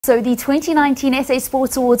So the 2019 SA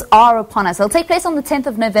Sports Awards are upon us. They'll take place on the 10th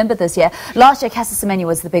of November this year. Last year, Caster Semenya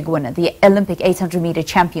was the big winner. The Olympic 800-meter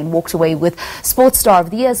champion walked away with Sports Star of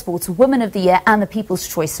the Year, Sportswoman of the Year and the People's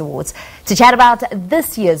Choice Awards. To chat about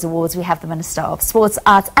this year's awards, we have the Minister of Sports,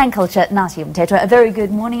 Arts and Culture, Nathi Mthethwa. A very good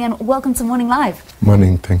morning and welcome to Morning Live.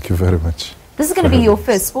 Morning, thank you very much. This is going to be your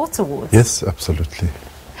first sports awards. Yes, absolutely.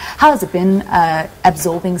 How has it been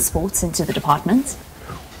absorbing sports into the department?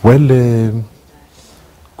 Well,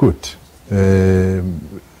 good.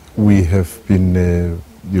 We have been,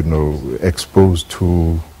 exposed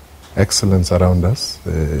to excellence around us,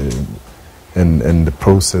 and the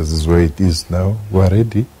process is where it is now. We are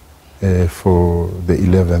ready for the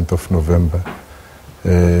 11th of November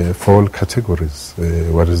for all categories.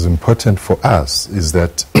 What is important for us is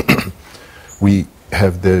that we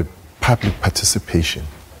have the public participation,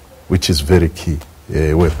 which is very key,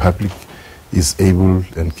 where public is able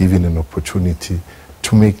and given an opportunity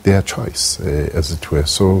to make their choice, as it were.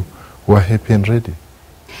 So we're happy and ready.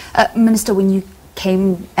 Minister, when you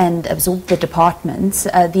came and absorbed the department,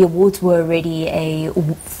 the awards were already a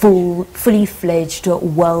fully fledged,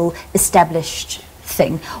 well-established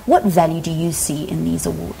thing. What value do you see in these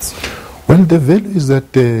awards? Well, the value is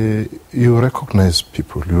that you recognize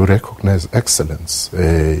people, you recognize excellence,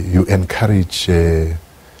 you encourage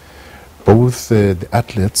both the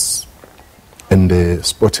athletes and the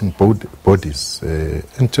sporting bodies,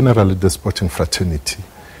 and generally the sporting fraternity,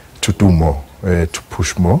 to do more, to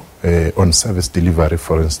push more on service delivery.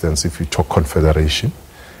 For instance, if you talk confederation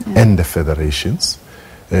and the federations,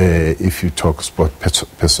 if you talk sport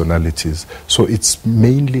personalities. So it's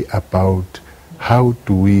mainly about how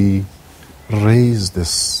do we raise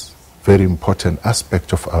this very important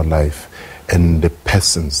aspect of our life and the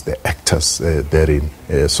persons, the actors therein,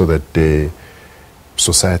 so that the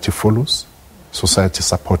society follows, society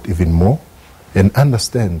support even more, and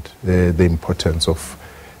understand the importance of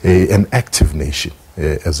an active nation,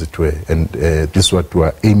 as it were. And this is what we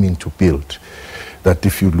are aiming to build. That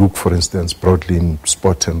if you look, for instance, broadly in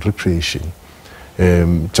sport and recreation,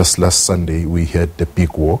 just last Sunday we had the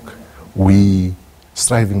big walk. We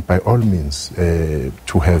striving by all means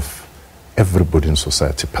to have everybody in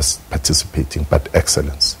society participating, but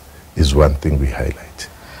excellence is one thing we highlight.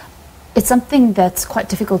 It's something that's quite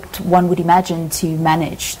difficult, one would imagine, to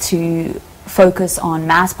manage, to focus on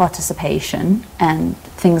mass participation and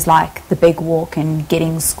things like the big walk and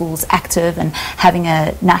getting schools active and having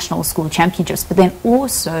a national school championships, but then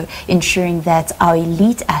also ensuring that our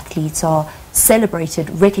elite athletes are celebrated,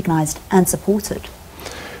 recognized and supported.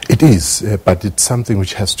 It is, but it's something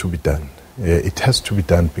which has to be done. It has to be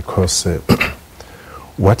done because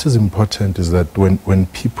what is important is that when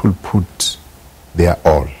people put their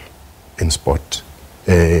all in sport,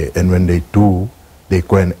 and when they do, they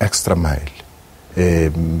go an extra mile.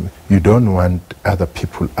 You don't want other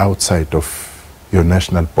people outside of your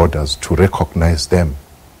national borders to recognize them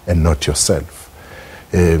and not yourself.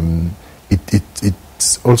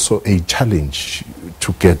 It's also a challenge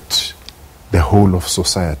to get the whole of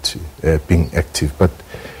society being active, but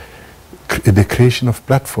the creation of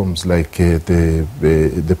platforms like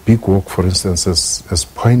the big walk, for instance, has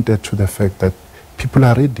pointed to the fact that people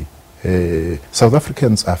are ready. South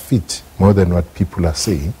Africans are fit more than what people are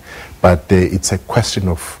saying, but it's a question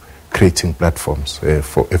of creating platforms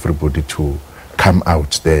for everybody to come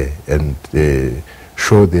out there and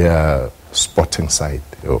show their sporting side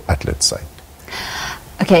or athlete side.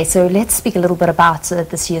 Okay, so let's speak a little bit about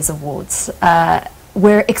this year's awards.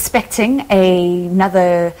 We're expecting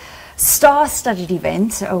another star-studded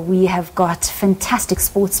event. We have got fantastic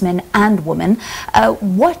sportsmen and women.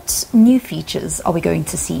 What new features are we going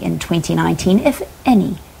to see in 2019, if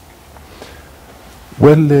any?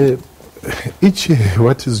 Well, each year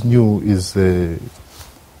what is new is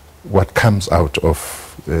what comes out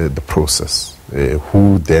of the process.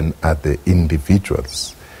 Who then are the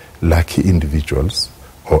individuals, lucky individuals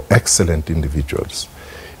or excellent individuals.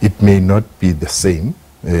 It may not be the same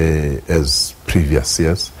as previous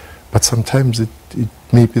years, but sometimes it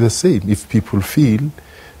may be the same. If people feel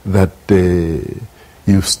that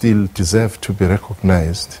you still deserve to be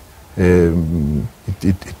recognized,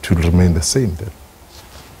 it will remain the same then.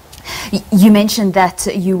 You mentioned that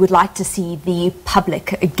you would like to see the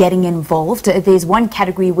public getting involved. There's one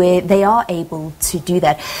category where they are able to do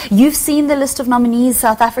that. You've seen the list of nominees.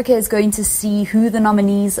 South Africa is going to see who the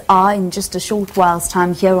nominees are in just a short while's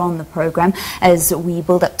time here on the program as we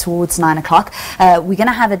build up towards 9 o'clock. We're going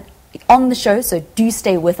to have it on the show, so do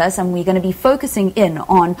stay with us, and we're going to be focusing in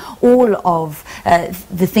on all of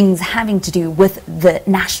the things having to do with the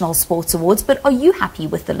National Sports Awards. But are you happy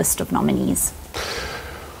with the list of nominees?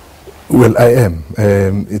 Well, I am.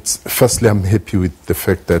 Firstly, I'm happy with the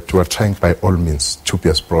fact that we are trying by all means to be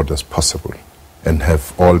as broad as possible and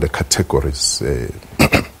have all the categories,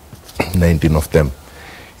 19 of them,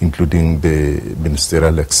 including the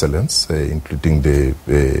Ministerial Excellence, including the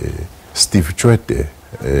Steve Chwete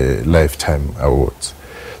Lifetime Awards.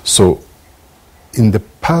 So in the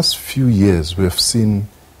past few years, we have seen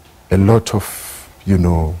a lot of,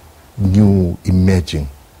 new emerging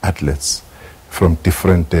athletes from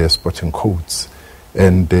different sporting codes.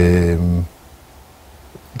 And the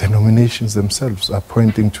nominations themselves are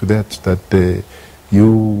pointing to that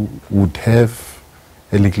you would have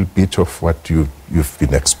a little bit of what you've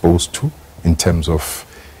been exposed to in terms of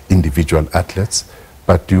individual athletes,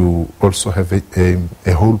 but you also have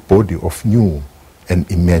a whole body of new and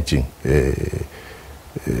emerging,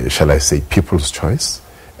 shall I say, people's choice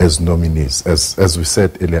as nominees. As we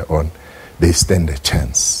said earlier on, they stand a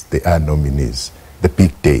chance. They are nominees. The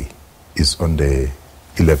big day is on the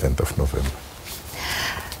 11th of November.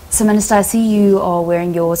 So, Minister, I see you are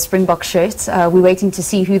wearing your Springbok shirt. We're waiting to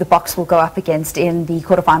see who the Boks will go up against in the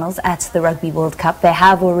quarterfinals at the Rugby World Cup. They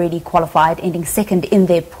have already qualified, ending second in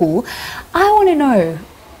their pool. I want to know,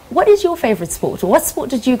 what is your favourite sport? What sport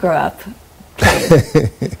did you grow up playing?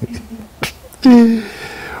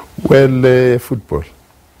 Well, football.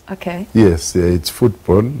 Okay. Yes, it's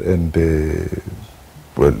football, and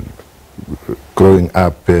growing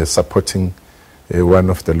up supporting one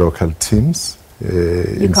of the local teams in South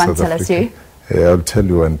Africa. You can't tell us who? I'll tell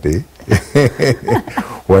you one day.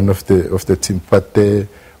 One of the team, but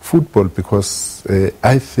football, because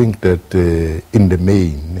I think that in the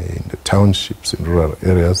main, in the townships, in rural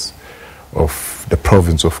areas of the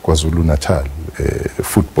province of KwaZulu-Natal,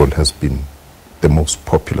 football has been the most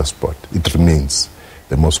popular sport. It remains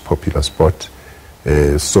the most popular sport.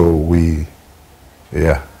 And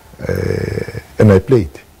I played.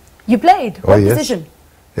 You played? What position?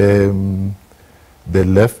 The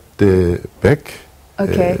left back.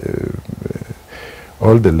 Okay.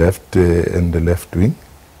 All the left and the left wing.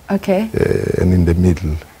 Okay. And in the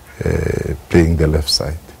middle, playing the left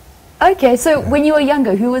side. Okay, so when you were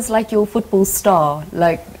younger, who was like your football star,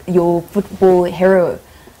 like your football hero?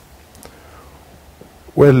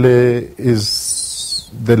 Well, is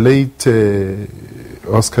the late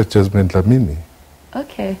Oscar Jasmine Dlamini.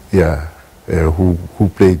 Okay. Yeah, who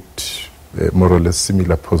played more or less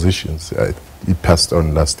similar positions. He passed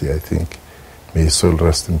on last year, I think. May his soul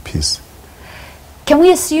rest in peace. Can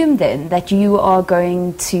we assume then that you are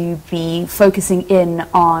going to be focusing in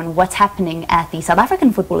on what's happening at the South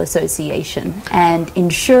African Football Association and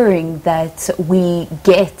ensuring that we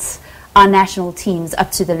get our national teams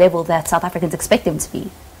up to the level that South Africans expect them to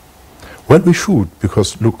be? Well, we should,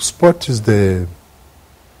 because look, sport is the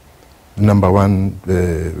number one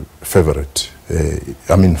favorite.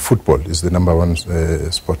 Football is the number one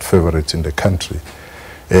sport favorite in the country,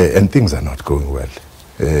 and things are not going well.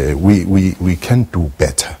 We can do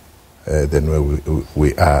better than where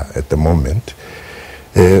we are at the moment.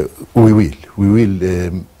 We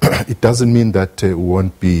will. It doesn't mean that we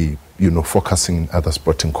won't be, focusing in other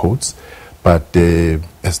sporting codes, but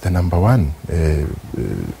as the number one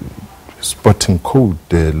sporting code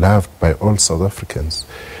loved by all South Africans,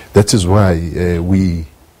 that is why we,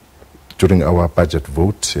 during our budget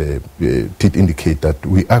vote, did indicate that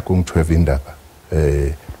we are going to have indaba,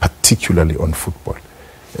 particularly on football.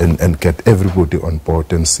 And get everybody on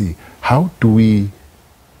board and see how do we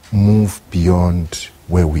move beyond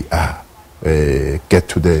where we are, get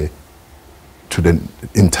to the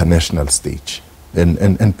international stage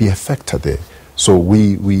and be a factor there. So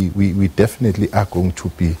we definitely are going to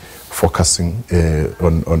be focusing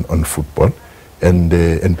on football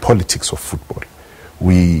and politics of football.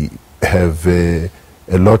 We have a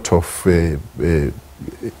lot to offer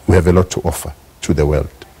to the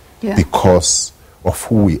world because of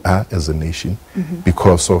who we are as a nation,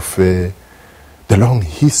 because of the long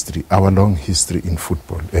history, our long history in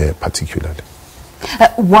football particularly.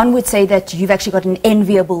 One would say that you've actually got an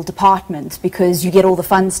enviable department because you get all the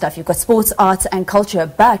fun stuff. You've got sports, arts and culture,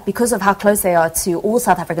 but because of how close they are to all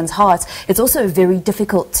South Africans' hearts, it's also very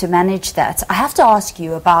difficult to manage that. I have to ask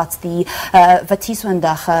you about the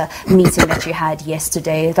Vatiswandaga meeting that you had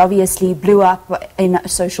yesterday. It obviously blew up in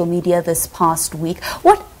social media this past week.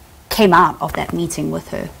 What came out of that meeting with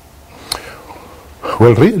her?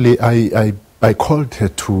 Well, really, I called her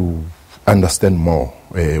to understand more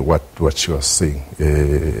what she was saying,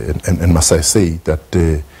 and must I say that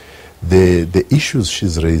the issues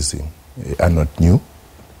she's raising are not new.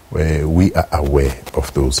 We are aware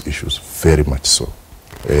of those issues, very much so.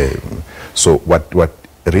 So what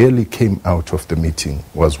really came out of the meeting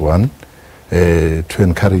was one, to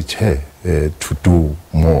encourage her to do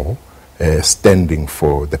more, standing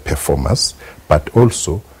for the performers, but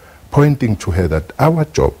also pointing to her that our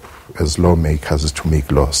job as lawmakers is to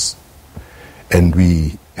make laws. And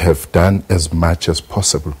we have done as much as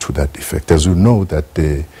possible to that effect. As you know, that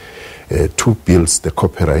the two bills, the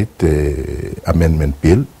Copyright Amendment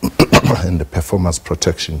Bill and the Performance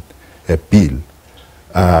Protection Bill,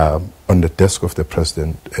 on the desk of the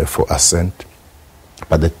President for assent.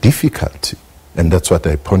 But the difficulty, and that's what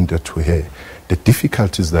I pointed to her, the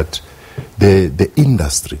difficulty is that the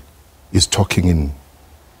industry is talking in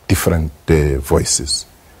different voices.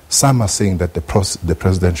 Some are saying that the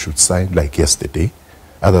President should sign, like yesterday.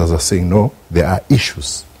 Others are saying, no, there are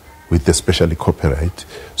issues with especially copyright,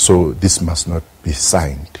 so this must not be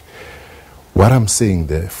signed. What I'm saying,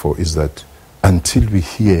 therefore, is that until we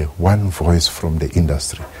hear one voice from the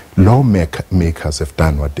industry, lawmakers have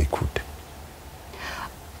done what they could.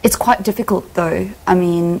 It's quite difficult, though. I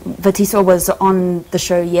mean, Mthethwa was on the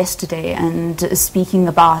show yesterday and speaking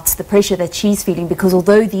about the pressure that she's feeling, because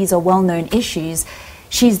although these are well-known issues,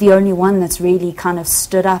 she's the only one that's really kind of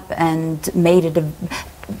stood up and made it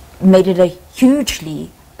a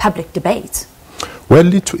hugely public debate.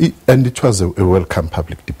 Well, it was a welcome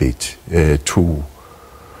public debate to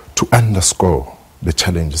underscore the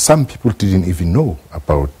challenges. Some people didn't even know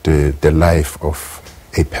about the life of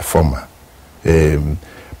a performer.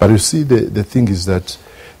 But you see, the thing is that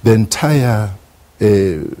the entire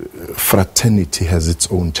fraternity has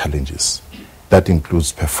its own challenges. That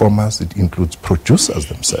includes performers, it includes producers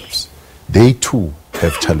themselves. They too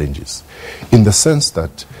have challenges, in the sense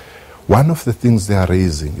that one of the things they are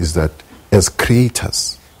raising is that as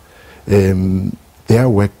creators, their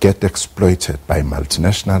work gets exploited by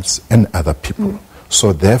multinationals and other people.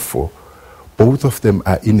 So therefore, both of them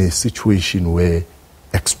are in a situation where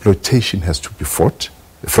exploitation has to be fought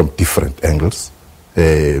from different angles.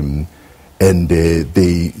 And they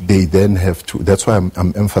then have to, that's why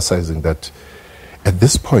I'm emphasizing that at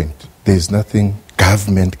this point, there's nothing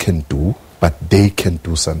government can do, but they can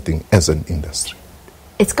do something as an industry.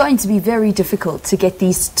 It's going to be very difficult to get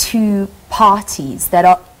these two parties that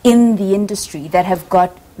are in the industry that have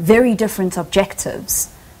got very different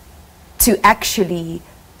objectives to actually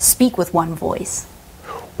speak with one voice.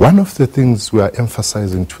 One of the things we are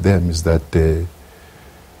emphasizing to them is that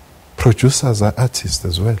producers are artists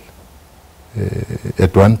as well.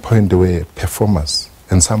 At one point they were performers,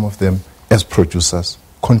 and some of them as producers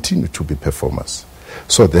continue to be performers.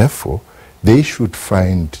 So therefore, they should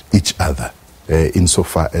find each other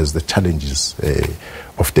insofar as the challenges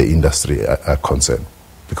of the industry are concerned,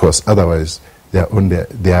 because otherwise they are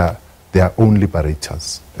only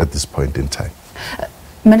liberators at this point in time.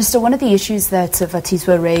 Minister, one of the issues that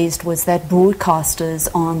Mthethwa raised was that broadcasters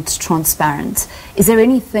aren't transparent. Is there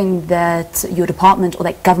anything that your department or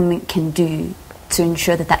that government can do to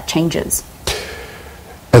ensure that that changes?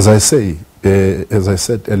 As I said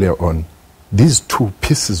earlier on, these two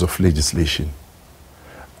pieces of legislation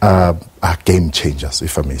are game changers,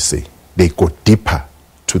 if I may say. They go deeper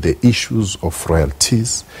to the issues of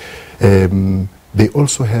royalties. They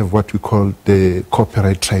also have what we call the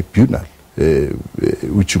Copyright Tribunal,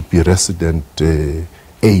 which would be resident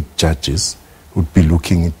 8 judges would be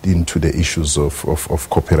looking into the issues of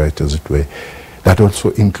copyright, as it were. That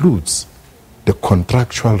also includes the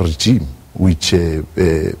contractual regime which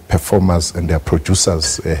performers and their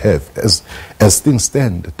producers have. As things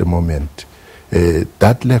stand at the moment,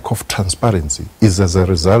 that lack of transparency is as a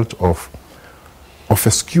result of a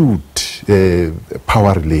skewed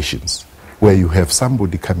power relations, where you have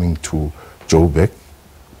somebody coming to Joburg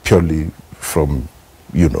purely from,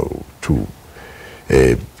 to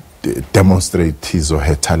demonstrate his or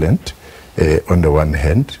her talent on the one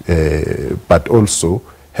hand, but also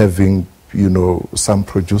having, some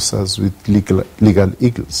producers with legal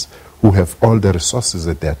eagles who have all the resources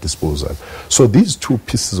at their disposal. So these two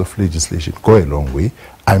pieces of legislation go a long way.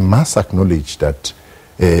 I must acknowledge that,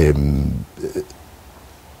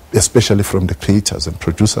 especially from the creators and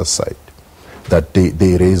producers side, that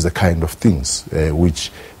they raise the kind of things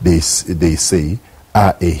which they say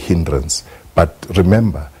are a hindrance. But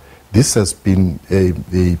remember, this has been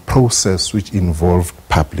a process which involved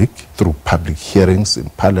through public hearings in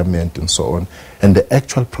Parliament and so on, and the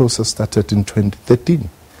actual process started in 2013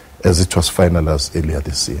 as it was finalized earlier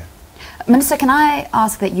this year. Minister, can I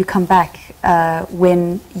ask that you come back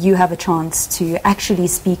when you have a chance to actually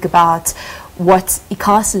speak about what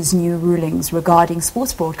ICASA's new rulings regarding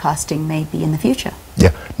sports broadcasting may be in the future?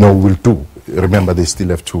 Yeah, no, we'll do. Remember, they still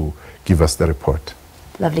have to give us the report.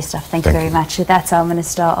 Lovely stuff. Thank you very much. That's our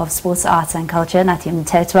Minister of Sports, Arts and Culture, Nathi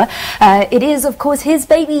Mthethwa. It is, of course, his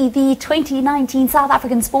baby, the 2019 South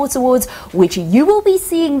African Sports Awards, which you will be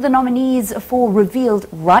seeing the nominees for revealed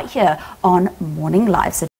right here on Morning Live. So